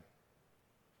God.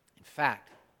 In fact,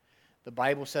 the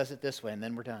Bible says it this way, and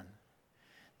then we're done.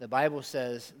 The Bible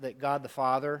says that God the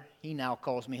Father, he now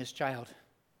calls me his child.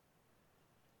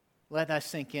 Let that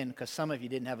sink in, because some of you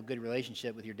didn't have a good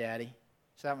relationship with your daddy.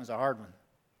 So that one's a hard one.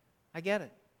 I get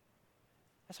it.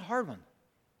 That's a hard one.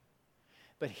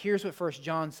 But here's what 1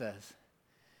 John says.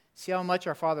 See how much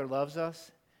our Father loves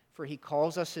us? For he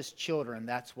calls us his children.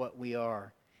 That's what we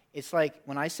are. It's like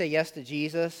when I say yes to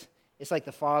Jesus, it's like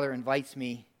the Father invites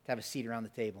me to have a seat around the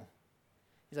table.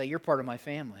 He's like, you're part of my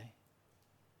family.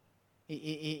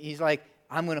 He's like,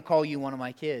 I'm going to call you one of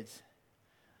my kids.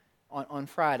 On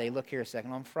Friday, look here a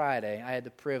second. On Friday, I had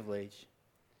the privilege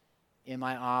in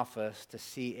my office to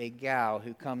see a gal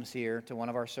who comes here to one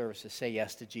of our services say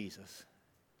yes to Jesus.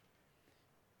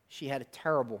 She had a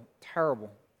terrible,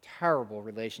 terrible, terrible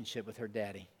relationship with her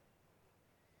daddy.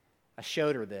 I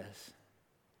showed her this.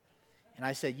 And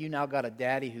I said, you now got a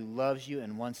daddy who loves you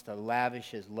and wants to lavish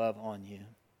his love on you.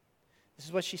 This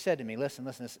is what she said to me. Listen,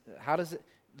 how does it,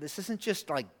 this isn't just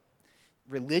like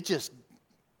religious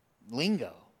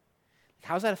lingo.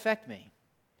 How does that affect me?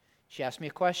 She asked me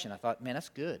a question. I thought, man, that's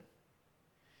good.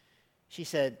 She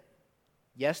said,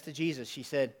 yes to Jesus. She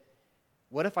said,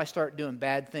 what if I start doing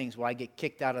bad things? Will I get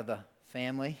kicked out of the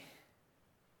family?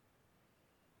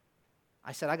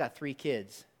 I said, I got 3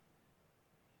 kids.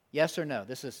 Yes or no?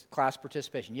 This is class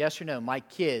participation. Yes or no? My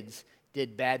kids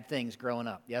did bad things growing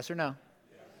up. Yes or no?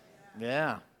 Yes.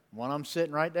 Yeah. One of them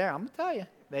sitting right there. I'm going to tell you.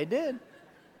 They did.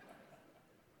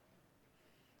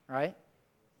 Right?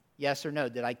 Yes or no?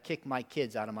 Did I kick my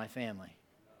kids out of my family?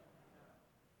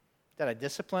 Did I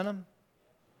discipline them?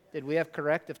 Did we have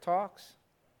corrective talks?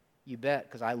 You bet,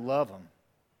 because I love them.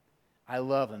 I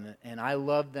love them, and I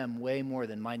love them way more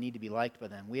than my need to be liked by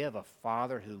them. We have a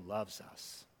Father who loves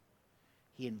us.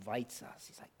 He invites us.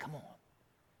 He's like, come on.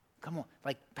 Come on.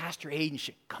 Like Pastor Aiden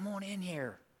should, come on in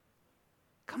here.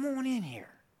 Come on in here.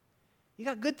 You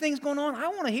got good things going on? I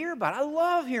want to hear about it. I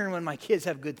love hearing when my kids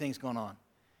have good things going on.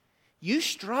 You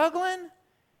struggling?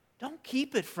 Don't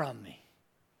keep it from me.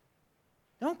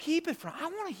 Don't keep it from me. I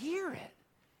want to hear it.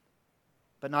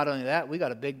 But not only that, we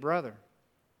got a big brother.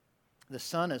 The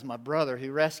Son is my brother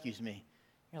who rescues me.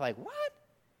 You're like, what?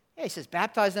 Yeah, he says,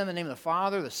 baptize them in the name of the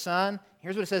Father, the Son.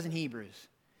 Here's what it says in Hebrews.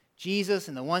 Jesus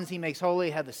and the ones he makes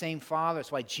holy have the same Father.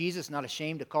 That's why Jesus is not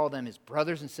ashamed to call them his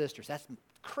brothers and sisters. That's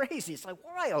crazy. It's like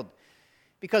wild.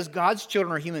 Because God's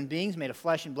children are human beings made of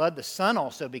flesh and blood, the Son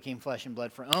also became flesh and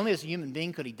blood. For only as a human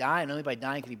being could he die, and only by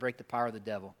dying could he break the power of the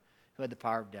devil, who had the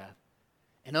power of death.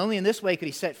 And only in this way could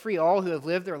he set free all who have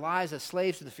lived their lives as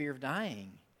slaves to the fear of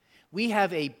dying. We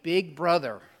have a big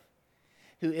brother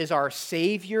who is our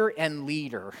Savior and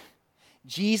leader.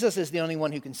 Jesus is the only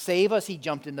one who can save us. He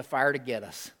jumped in the fire to get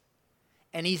us.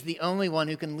 And he's the only one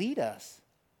who can lead us.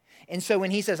 And so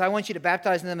when he says, I want you to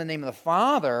baptize them in the name of the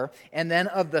Father and then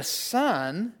of the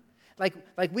Son, like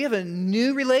we have a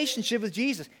new relationship with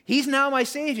Jesus. He's now my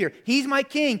Savior. He's my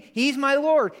King. He's my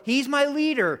Lord. He's my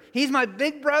leader. He's my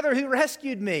big brother who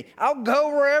rescued me. I'll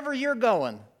go wherever you're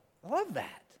going. I love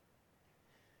that.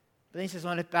 But then he says, I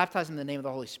want to baptize them in the name of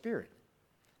the Holy Spirit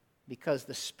because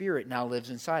the Spirit now lives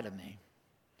inside of me.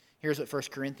 Here's what 1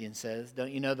 Corinthians says.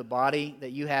 Don't you know the body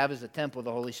that you have is a temple of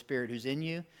the Holy Spirit who's in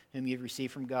you, whom you've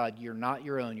received from God? You're not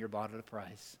your own. You're bought at a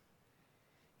price.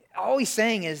 All he's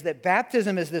saying is that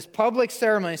baptism is this public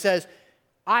ceremony. He says,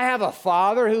 I have a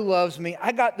Father who loves me.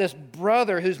 I got this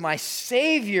brother who's my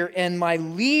Savior and my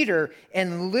leader.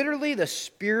 And literally the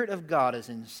Spirit of God is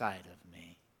inside of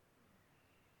me.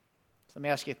 So let me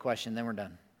ask you a question, then we're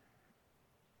done.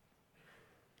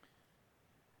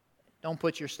 Don't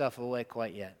put your stuff away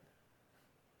quite yet.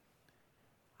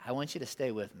 I want you to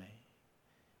stay with me.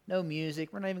 No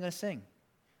music. We're not even going to sing.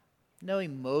 No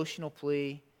emotional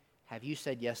plea. Have you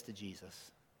said yes to Jesus?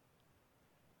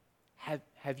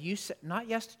 Have you said, not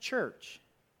yes to church.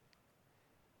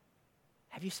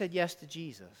 Have you said yes to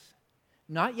Jesus?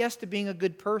 Not yes to being a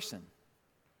good person.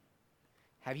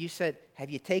 Have you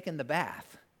taken the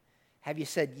bath? Have you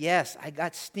said, yes, I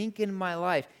got stink in my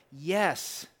life.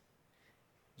 Yes,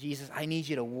 Jesus, I need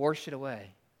you to wash it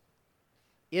away.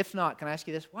 If not, can I ask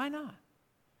you this? Why not?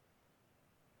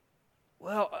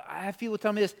 Well, I have people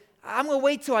tell me this. I'm going to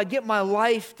wait till I get my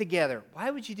life together. Why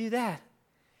would you do that?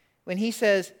 When he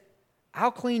says,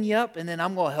 I'll clean you up and then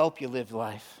I'm going to help you live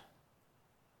life.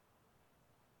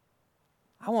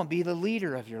 I want to be the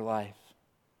leader of your life.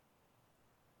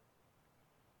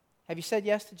 Have you said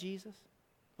yes to Jesus?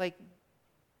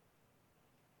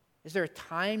 Is there a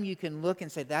time you can look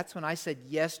and say, that's when I said,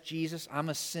 yes, Jesus, I'm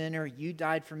a sinner. You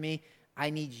died for me. I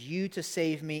need you to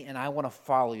save me, and I want to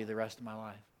follow you the rest of my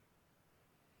life.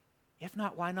 If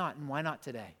not, why not? And why not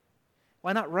today?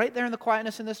 Why not right there in the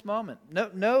quietness in this moment?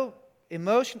 No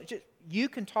emotion. Just, you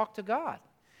can talk to God.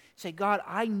 Say, God,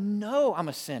 I know I'm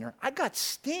a sinner. I got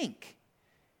stink.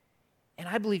 And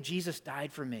I believe Jesus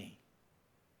died for me.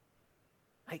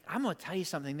 I'm going to tell you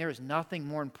something. There is nothing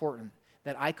more important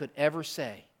that I could ever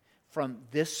say from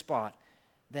this spot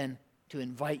than to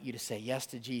invite you to say yes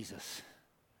to Jesus.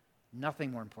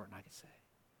 Nothing more important I could say.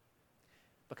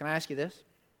 But can I ask you this?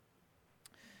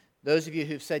 Those of you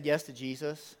who've said yes to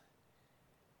Jesus,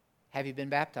 have you been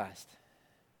baptized?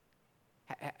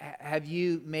 Have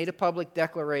you made a public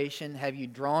declaration? Have you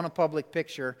drawn a public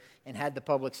picture and had the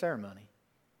public ceremony?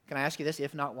 Can I ask you this?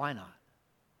 If not, why not?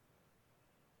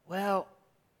 Well,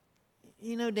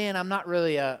 Dan, I'm not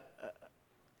really a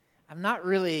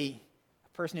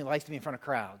person who likes to be in front of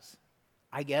crowds.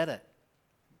 I get it.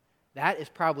 That is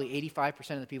probably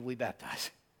 85% of the people we baptize.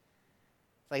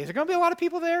 It's like, is there going to be a lot of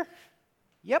people there?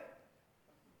 Yep.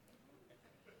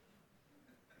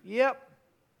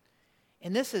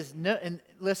 And this is and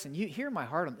listen, you hear my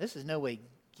heart on this. Is no way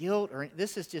guilt, or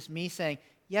this is just me saying,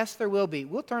 yes, there will be.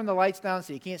 We'll turn the lights down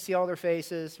so you can't see all their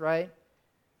faces, right?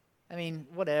 I mean,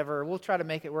 whatever. We'll try to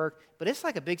make it work. But it's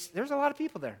like there's a lot of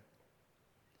people there.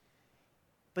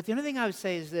 But the only thing I would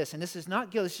say is this, and this is not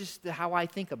guilt, it's just how I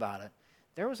think about it.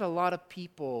 There was a lot of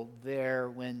people there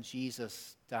when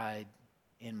Jesus died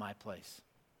in my place.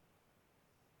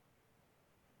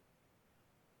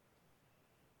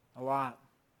 A lot.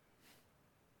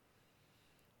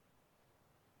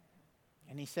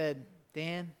 And he said,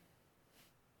 Dan,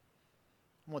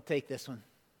 I'm going to take this one.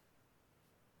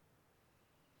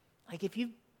 If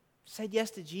you said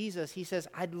yes to Jesus, he says,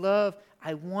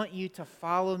 I want you to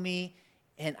follow me,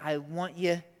 and I want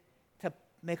you to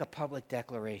make a public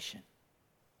declaration.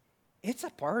 It's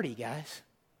a party, guys.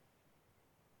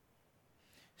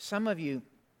 Some of you,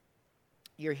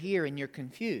 you're here and you're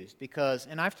confused because,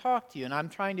 and I've talked to you, and I'm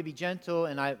trying to be gentle,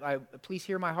 and I please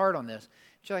hear my heart on this.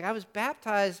 You're like, I was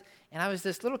baptized, and I was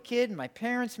this little kid, and my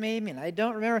parents made me, and I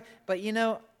don't remember. But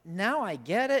now I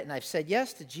get it, and I've said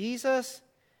yes to Jesus.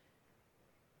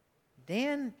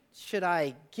 Dan, should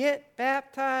I get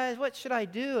baptized? What should I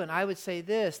do? And I would say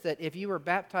this, that if you were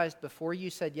baptized before you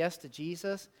said yes to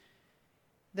Jesus,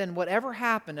 then whatever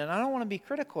happened, and I don't want to be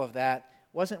critical of that,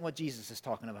 wasn't what Jesus is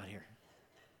talking about here.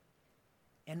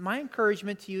 And my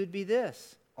encouragement to you would be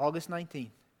this, August 19th.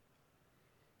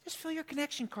 Just fill your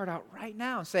connection card out right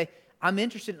now and say, I'm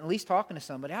interested in at least talking to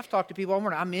somebody. I've talked to people all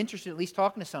morning. I'm interested in at least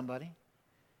talking to somebody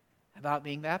about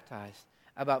being baptized,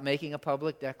 about making a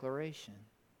public declaration.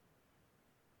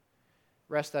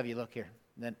 Rest of you, look here.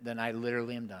 Then I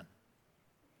literally am done.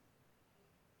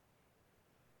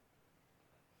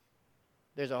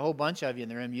 There's a whole bunch of you in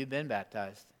the room, you've been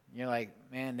baptized. You're like,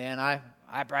 man, Dan, I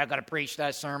probably got to preach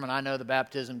that sermon. I know the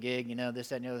baptism gig, this,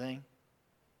 that, and the other thing.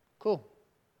 Cool.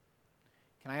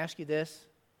 Can I ask you this?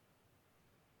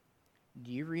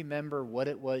 Do you remember what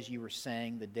it was you were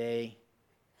saying the day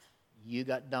you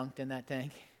got dunked in that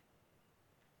tank?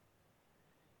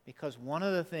 Because one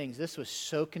of the things, this was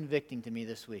so convicting to me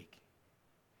this week.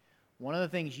 One of the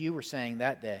things you were saying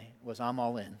that day was, I'm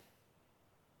all in.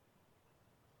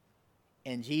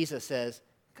 And Jesus says,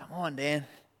 Come on, Dan.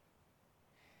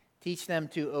 Teach them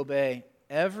to obey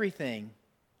everything.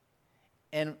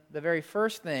 And the very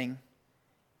first thing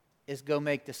is go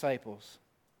make disciples.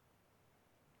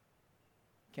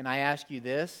 Can I ask you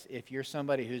this? If you're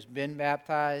somebody who's been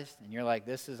baptized and you're like,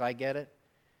 I get it.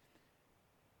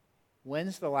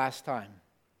 When's the last time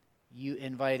you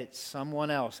invited someone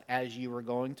else as you were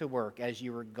going to work, as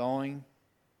you were going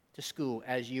to school,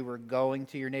 as you were going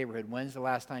to your neighborhood? When's the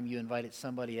last time you invited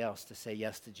somebody else to say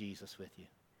yes to Jesus with you?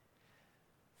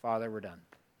 Father, we're done.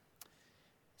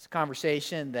 It's a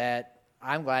conversation that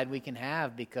I'm glad we can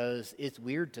have because it's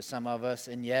weird to some of us,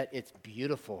 and yet it's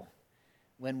beautiful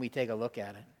when we take a look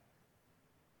at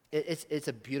it. It's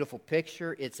a beautiful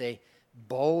picture. It's a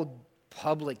bold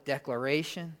public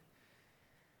declaration.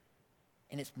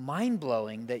 And it's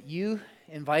mind-blowing that you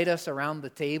invite us around the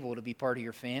table to be part of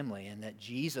your family, and that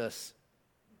Jesus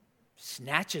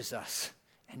snatches us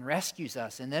and rescues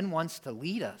us and then wants to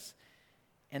lead us,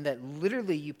 and that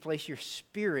literally you place your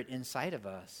Spirit inside of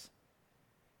us.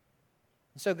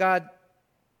 And so, God,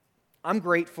 I'm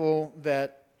grateful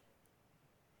that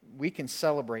we can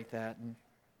celebrate that. And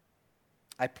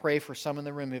I pray for some in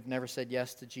the room who've never said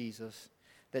yes to Jesus,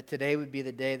 that today would be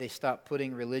the day they stop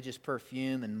putting religious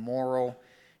perfume and moral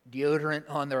deodorant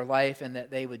on their life, and that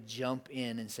they would jump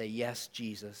in and say, yes,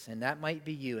 Jesus. And that might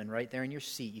be you, and right there in your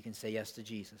seat you can say yes to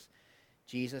Jesus.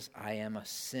 Jesus, I am a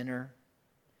sinner.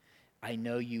 I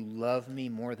know you love me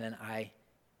more than I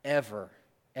ever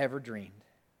dreamed,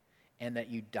 and that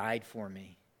you died for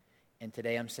me. And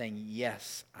today I'm saying,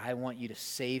 yes, I want you to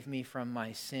save me from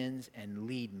my sins and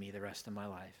lead me the rest of my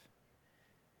life.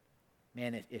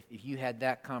 Man, if you had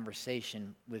that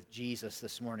conversation with Jesus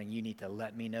this morning, you need to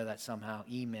let me know that somehow.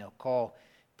 Email, call,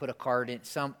 put a card in,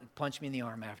 punch me in the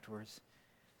arm afterwards.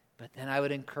 But then I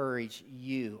would encourage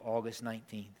you, August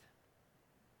 19th,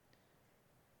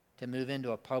 to move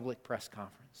into a public press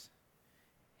conference.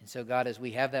 And so, God, as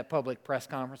we have that public press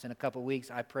conference in a couple weeks,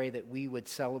 I pray that we would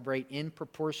celebrate in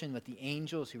proportion with the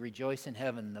angels who rejoice in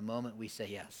heaven the moment we say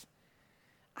yes.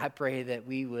 I pray that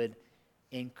we would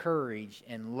encourage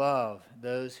and love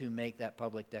those who make that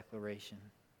public declaration,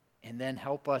 and then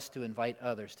help us to invite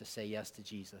others to say yes to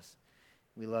Jesus.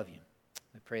 We love you.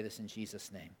 We pray this in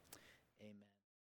Jesus' name.